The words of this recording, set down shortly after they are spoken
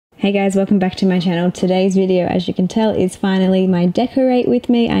Hey guys, welcome back to my channel. Today's video, as you can tell, is finally my decorate with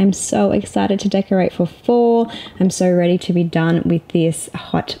me. I am so excited to decorate for fall. I'm so ready to be done with this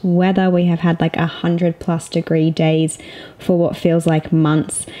hot weather. We have had like 100+ degree days for what feels like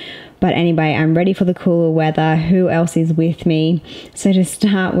months. But anyway, I'm ready for the cooler weather. Who else is with me? So to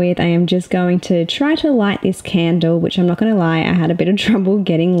start with, I am just going to try to light this candle, which I'm not going to lie, I had a bit of trouble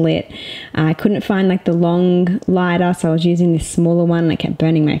getting lit. I couldn't find like the long lighter, so I was using this smaller one and I kept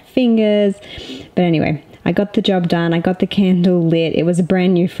burning my fingers. But anyway, I got the job done. I got the candle lit. It was a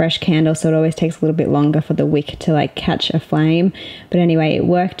brand new fresh candle, so it always takes a little bit longer for the wick to like catch a flame. But anyway, it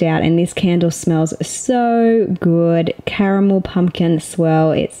worked out, and this candle smells so good. Caramel pumpkin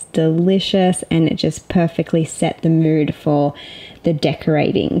swirl. It's delicious, and it just perfectly set the mood for the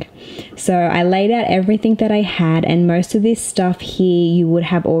decorating. So I laid out everything that I had, and most of this stuff here you would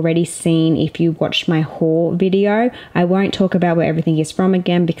have already seen if you watched my haul video. I won't talk about where everything is from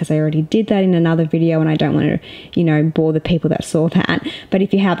again because I already did that in another video, and I don't want to, you know, bore the people that saw that. But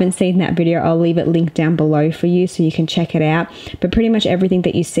if you haven't seen that video, I'll leave it linked down below for you so you can check it out. But pretty much everything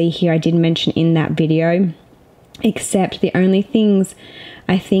that you see here I did mention in that video, except the only things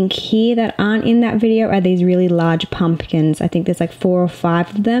I think here that aren't in that video are these really large pumpkins. I think there's like 4 or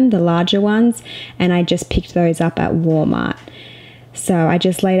 5 of them, the larger ones, and I just picked those up at Walmart. So I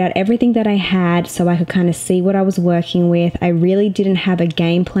just laid out everything that I had so I could kind of see what I was working with. I really didn't have a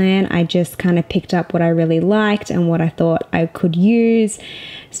game plan. I just kind of picked up what I really liked and what I thought I could use.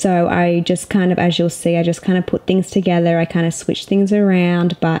 So I just kind of, as you'll see, I just kind of put things together. I kind of switched things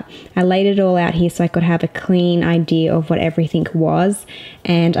around, but I laid it all out here so I could have a clean idea of what everything was.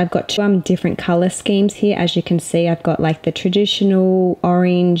 And I've got 2 different color schemes here. As you can see, I've got like the traditional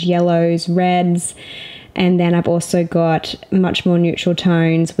orange, yellows, reds, and then I've also got much more neutral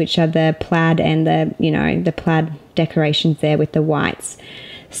tones, which are the plaid and the, you know, the plaid decorations there with the whites.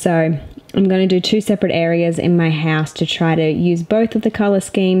 So I'm going to do 2 separate areas in my house to try to use both of the color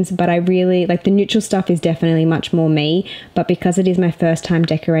schemes, but I really like the neutral stuff is definitely much more me, but because it is my first time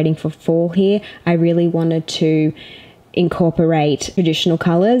decorating for fall here, I really wanted to incorporate traditional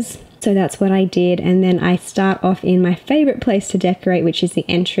colors. So that's what I did, and then I start off in my favorite place to decorate, which is the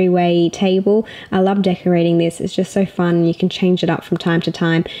entryway table. I love decorating this. It's just so fun. You can change it up from time to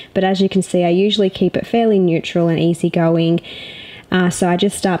time, but as you can see, I usually keep it fairly neutral and easygoing. So I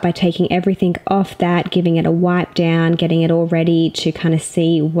just start by taking everything off that, giving it a wipe down, getting it all ready to kind of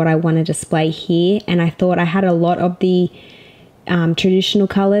see what I want to display here. And I thought I had a lot of the traditional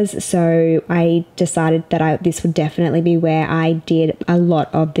colors, so I decided that this would definitely be where I did a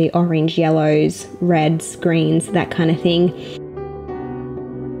lot of the orange, yellows, reds, greens, that kind of thing.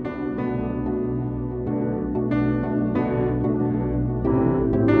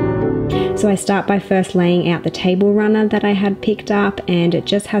 So I start by first laying out the table runner that I had picked up, and it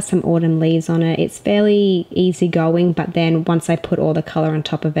just has some autumn leaves on it. It's fairly easy going, but then once I put all the color on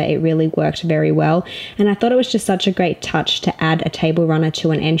top of it, it really worked very well. And I thought it was just such a great touch to add a table runner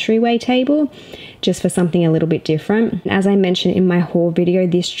to an entryway table, just for something a little bit different. As I mentioned in my haul video,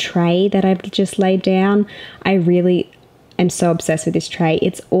 this tray that I've just laid down, I really am so obsessed with this tray.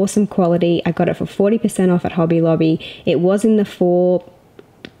 It's awesome quality. I got it for 40% off at Hobby Lobby. It was in the fall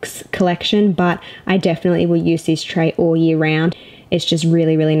collection, but I definitely will use this tray all year round. It's just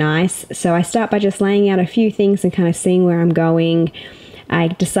really, really nice. So I start by just laying out a few things and kind of seeing where I'm going. I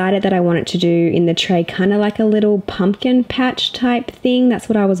decided that I wanted to do in the tray kind of like a little pumpkin patch type thing. That's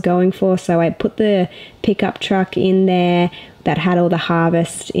what I was going for. So I put the pickup truck in there that had all the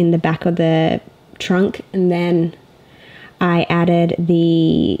harvest in the back of the trunk, and then I added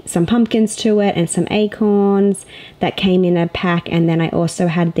some pumpkins to it and some acorns that came in a pack, and then I also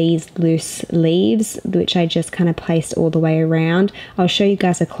had these loose leaves which I just kind of placed all the way around. I'll show you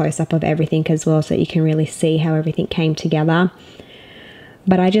guys a close-up of everything as well so you can really see how everything came together.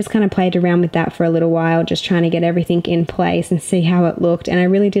 But I just kind of played around with that for a little while, just trying to get everything in place and see how it looked. And I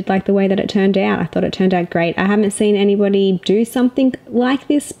really did like the way that it turned out. I thought it turned out great. I haven't seen anybody do something like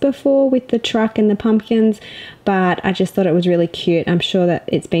this before with the truck and the pumpkins, but I just thought it was really cute. I'm sure that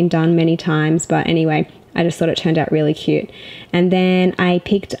it's been done many times, but anyway, I just thought it turned out really cute. And then I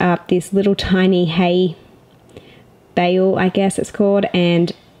picked up this little tiny hay bale, I guess it's called,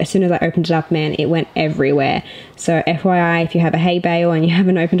 and as soon as I opened it up, man, it went everywhere. So FYI, if you have a hay bale and you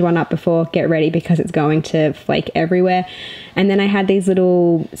haven't opened one up before, get ready because it's going to flake everywhere. And then I had these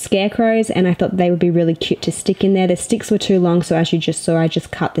little scarecrows, and I thought they would be really cute to stick in there. The sticks were too long, so as you just saw, I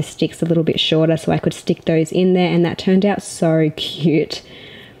just cut the sticks a little bit shorter so I could stick those in there, and that turned out so cute.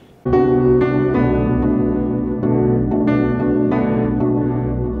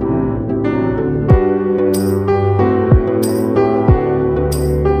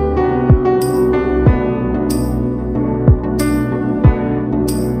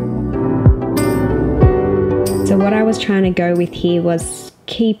 trying to go with here was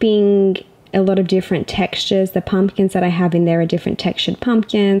keeping a lot of different textures. The pumpkins that I have in there are different textured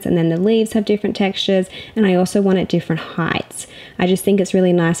pumpkins, and then the leaves have different textures, and I also wanted different heights. I just think it's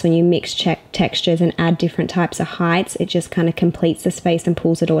really nice when you mix textures and add different types of heights. It just kind of completes the space and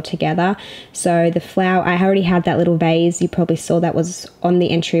pulls it all together. So the flower, I already had that little vase. You probably saw that was on the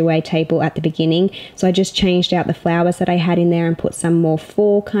entryway table at the beginning. So I just changed out the flowers that I had in there and put some more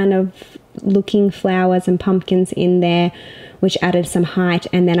fall kind of looking flowers and pumpkins in there, which added some height.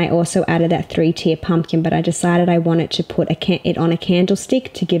 And then I also added that 3-tier pumpkin, but I decided I wanted to put it on a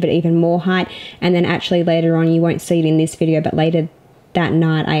candlestick to give it even more height. And then actually later on, you won't see it in this video, but later that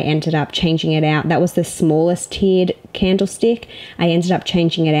night I ended up changing it out. That was the smallest tiered candlestick. I ended up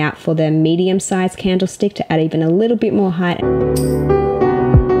changing it out for the medium sized candlestick to add even a little bit more height.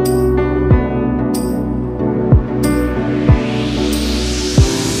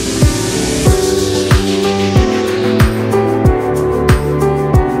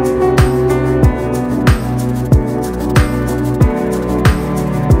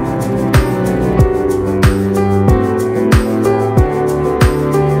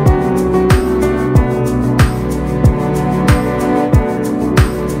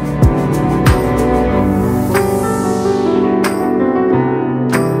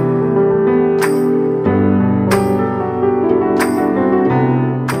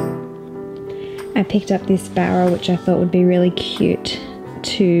 I picked up this barrel, which I thought would be really cute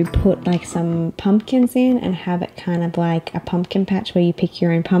to put like some pumpkins in and have it kind of like a pumpkin patch where you pick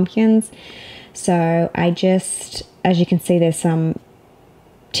your own pumpkins. So I just, as you can see, there's some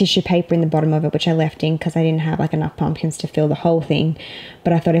tissue paper in the bottom of it, which I left in because I didn't have like enough pumpkins to fill the whole thing.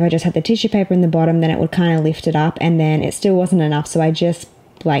 But I thought if I just had the tissue paper in the bottom, then it would kind of lift it up, and then it still wasn't enough. So I just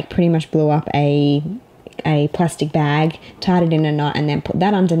like pretty much blew up a plastic bag, tied it in a knot, and then put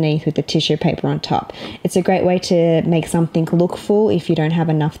that underneath with the tissue paper on top. It's a great way to make something look full if you don't have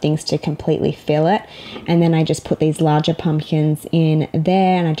enough things to completely fill it. And then I just put these larger pumpkins in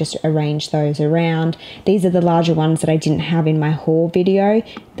there, and I just arranged those around. These are the larger ones that I didn't have in my haul video,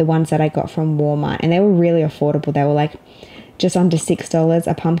 the ones that I got from Walmart, and they were really affordable. They were like just under $6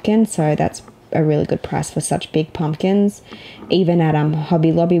 a pumpkin, so that's a really good price for such big pumpkins. Even at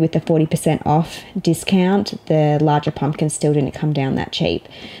Hobby Lobby with the 40% off discount, the larger pumpkins still didn't come down that cheap.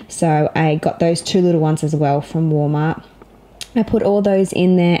 So I got those 2 little ones as well from Walmart. I put all those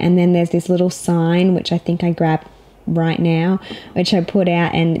in there, and then there's this little sign which I think I grabbed right now, which I put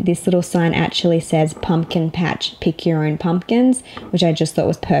out, and this little sign actually says pumpkin patch, pick your own pumpkins, which I just thought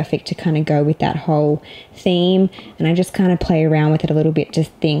was perfect to kind of go with that whole theme. And I just kind of play around with it a little bit to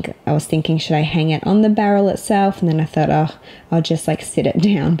think. I was thinking, should I hang it on the barrel itself? And then I thought, oh, I'll just like sit it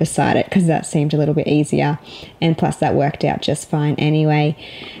down beside it because that seemed a little bit easier, and plus that worked out just fine anyway.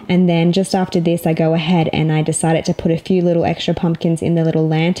 And then just after this, I go ahead and I decided to put a few little extra pumpkins in the little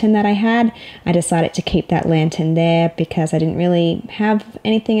lantern that I had. I decided to keep that lantern there because I didn't really have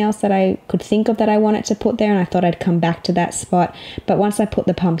anything else that I could think of that I wanted to put there, and I thought I'd come back to that spot. But once I put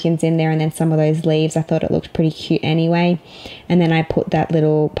the pumpkins in there and then some of those leaves, I thought it looked pretty cute anyway. And then I put that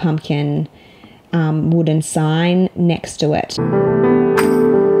little pumpkin wooden sign next to it.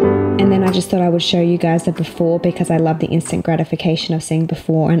 And then I just thought I would show you guys the before, because I love the instant gratification of seeing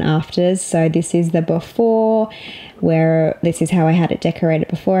before and afters. So this is the before, where this is how I had it decorated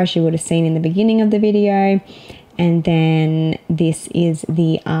before, as you would have seen in the beginning of the video. And then this is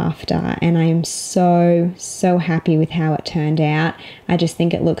the after, and I am so happy with how it turned out. I just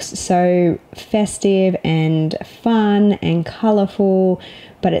think it looks so festive and fun and colourful,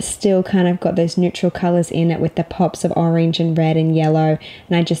 but it's still kind of got those neutral colours in it with the pops of orange and red and yellow,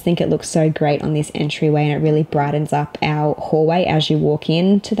 and I just think it looks so great on this entryway, and it really brightens up our hallway as you walk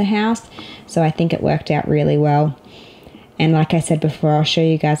into the house. So I think it worked out really well. And like I said before, I'll show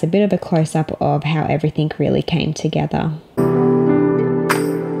you guys a bit of a close-up of how everything really came together.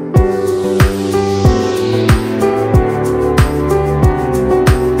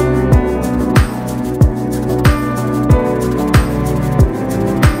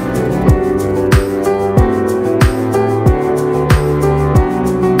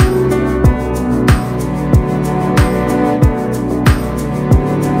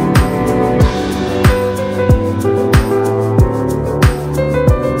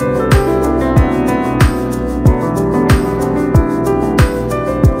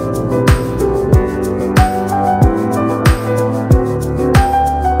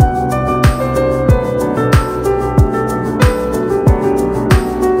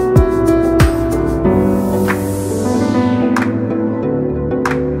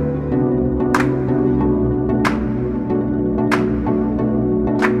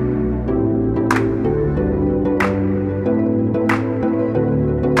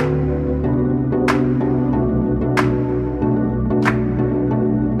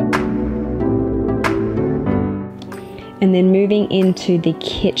 And then moving into the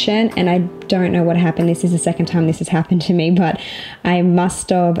kitchen, and I don't know what happened. This is the second time this has happened to me, but I must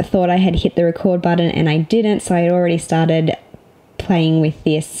have thought I had hit the record button and I didn't. So I had already started playing with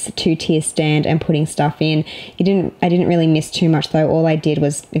this 2-tier stand and putting stuff in. I didn't really miss too much though. All I did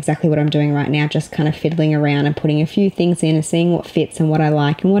was exactly what I'm doing right now, just kind of fiddling around and putting a few things in and seeing what fits and what I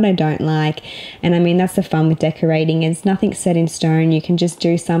like and what I don't like. And I mean, that's the fun with decorating. It's nothing set in stone. You can just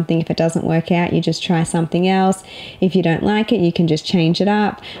do something. If it doesn't work out, you just try something else. If you don't like it, you can just change it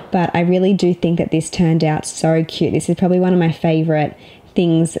up. But I really do think that this turned out so cute. This is probably one of my favorite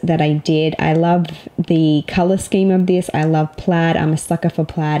things that I did. I love the color scheme of this. I love plaid. I'm a sucker for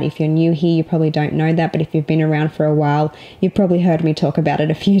plaid. If you're new here, you probably don't know that, but if you've been around for a while, you've probably heard me talk about it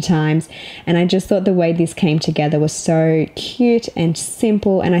a few times. And I just thought the way this came together was so cute and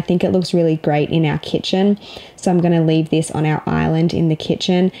simple, and I think it looks really great in our kitchen. So I'm going to leave this on our island in the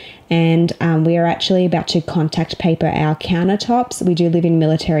kitchen, and we are actually about to contact paper our countertops. We do live in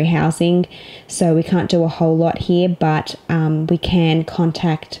military housing, so we can't do a whole lot here, but we can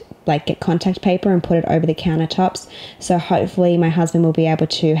get contact paper and put it over the countertops. So hopefully my husband will be able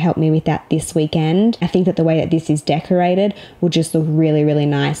to help me with that this weekend. I think that the way that this is decorated will just look really, really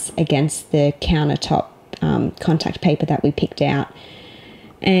nice against the countertop contact paper that we picked out.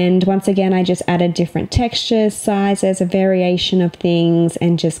 And once again, I just added different textures, sizes, a variation of things,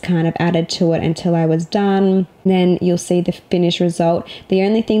 and just kind of added to it until I was done. Then you'll see the finished result. The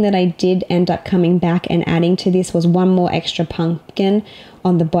only thing that I did end up coming back and adding to this was one more extra pumpkin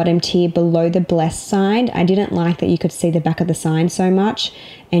on the bottom tier below the blessed sign. I didn't like that you could see the back of the sign so much,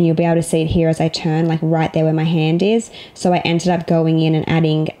 and you'll be able to see it here as I turn, like right there where my hand is. So I ended up going in and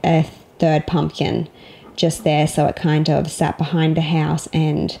adding a third pumpkin just there, so it kind of sat behind the house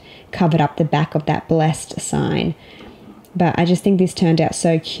and covered up the back of that blessed sign. But I just think this turned out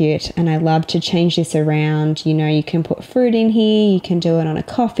so cute, and I love to change this around. You know, you can put fruit in here, you can do it on a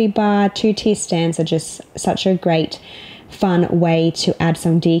coffee bar. 2-tier stands are just such a great fun way to add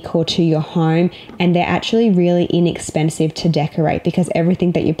some decor to your home, and they're actually really inexpensive to decorate because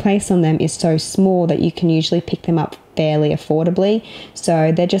everything that you place on them is so small that you can usually pick them up fairly affordably.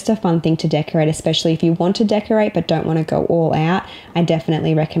 So they're just a fun thing to decorate, especially if you want to decorate but don't want to go all out. I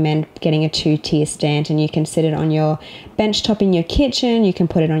definitely recommend getting a 2-tier stand, and you can sit it on your bench top in your kitchen, you can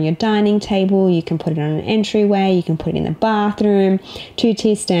put it on your dining table, you can put it on an entryway, you can put it in the bathroom.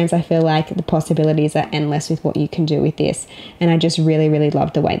 2-tier stands, I feel like the possibilities are endless with what you can do with this, and I just really, really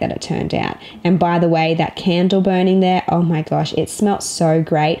love the way that it turned out. And by the way, that candle burning there, oh my gosh, it smelled so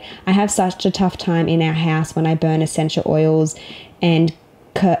great. I have such a tough time in our house when I burn essential oils and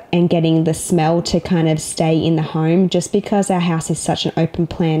getting the smell to kind of stay in the home, just because our house is such an open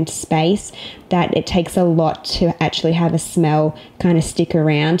planned space that it takes a lot to actually have a smell kind of stick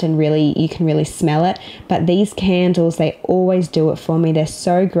around and really you can really smell it. But these candles, they always do it for me. They're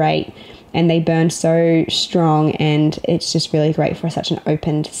so great and they burn so strong, and it's just really great for such an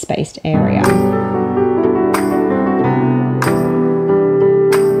open spaced area.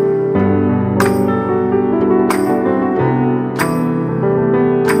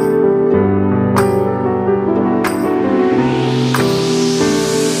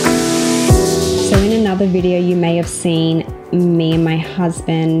 Video you may have seen me and my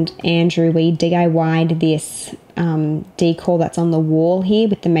husband Andrew, we DIY'd this decor that's on the wall here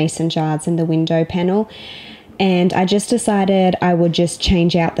with the mason jars and the window panel, and I just decided I would just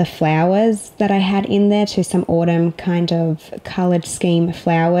change out the flowers that I had in there to some autumn kind of colored scheme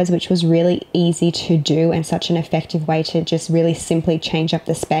flowers, which was really easy to do and such an effective way to just really simply change up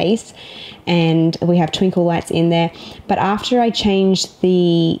the space. And we have twinkle lights in there. But after I changed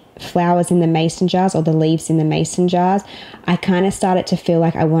the flowers in the mason jars, or the leaves in the mason jars, I kind of started to feel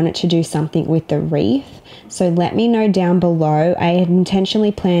like I wanted to do something with the wreath. So let me know down below. I had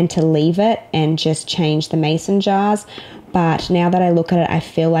intentionally planned to leave it and just change the mason jars, but now that I look at it, I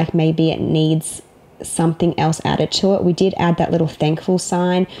feel like maybe it needs something else added to it. We did add that little thankful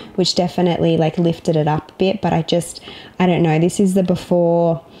sign, which definitely like lifted it up a bit, but I don't know. This is the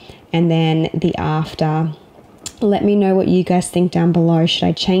before and then the after. Let me know what you guys think down below. Should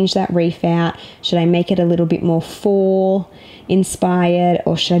I change that wreath out? Should I make it a little bit more fall inspired,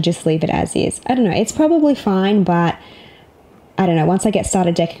 or should I just leave it as is? I don't know. It's probably fine, but I don't know. Once I get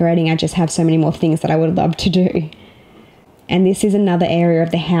started decorating, I just have so many more things that I would love to do. And this is another area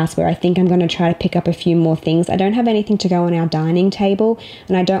of the house where I think I'm going to try to pick up a few more things. I don't have anything to go on our dining table,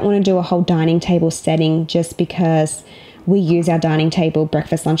 and I don't want to do a whole dining table setting just because we use our dining table,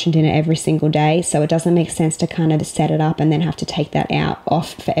 breakfast, lunch and dinner every single day. So it doesn't make sense to kind of set it up and then have to take that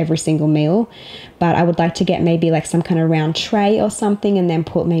off for every single meal. But I would like to get maybe like some kind of round tray or something, and then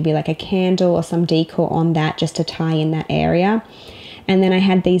put maybe like a candle or some decor on that just to tie in that area. And then I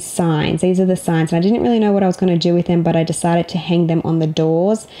had these signs. These are the signs. And I didn't really know what I was going to do with them, but I decided to hang them on the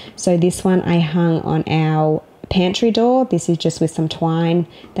doors. So this one I hung on our pantry door. This is just with some twine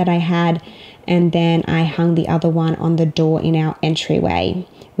that I had. And then I hung the other one on the door in our entryway,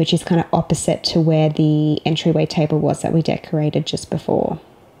 which is kind of opposite to where the entryway table was that we decorated just before.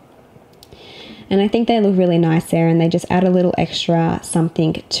 And I think they look really nice there, and they just add a little extra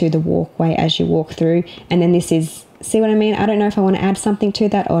something to the walkway as you walk through. And then this is, see what I mean? I don't know if I want to add something to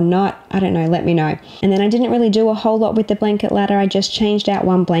that or not. I don't know. Let me know. And then I didn't really do a whole lot with the blanket ladder. I just changed out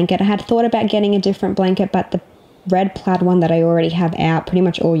one blanket. I had thought about getting a different blanket, but the red plaid one that I already have out pretty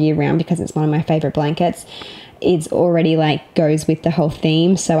much all year round, because it's one of my favorite blankets, it's already like goes with the whole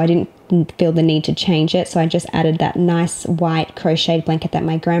theme. So I didn't feel the need to change it. So I just added that nice white crocheted blanket that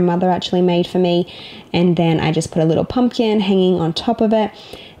my grandmother actually made for me. And then I just put a little pumpkin hanging on top of it.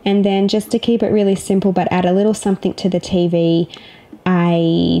 And then just to keep it really simple but add a little something to the TV,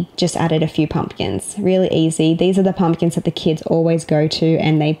 I just added a few pumpkins. Really easy. These are the pumpkins that the kids always go to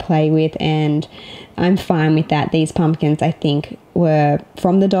and they play with, and I'm fine with that. These pumpkins, I think, were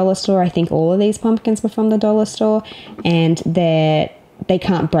from the dollar store. I think all of these pumpkins were from the dollar store, and they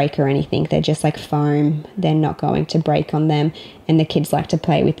can't break or anything. They're just like foam. They're not going to break on them, and the kids like to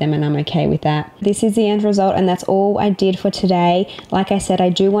play with them, and I'm okay with that. This is the end result, and that's all I did for today. Like I said, I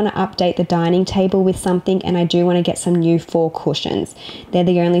do want to update the dining table with something, and I do want to get some new 4 cushions. They're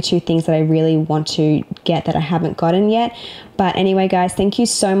the only 2 things that I really want to get that I haven't gotten yet. But anyway, guys, thank you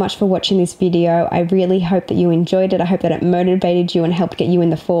so much for watching this video. I really hope that you enjoyed it. I hope that it motivated you and helped get you in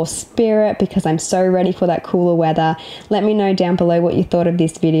the fall spirit, because I'm so ready for that cooler weather. Let me know down below what you thought of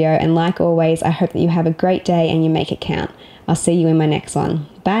this video. And like always, I hope that you have a great day and you make it count. I'll see you in my next one.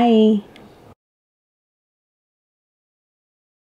 Bye.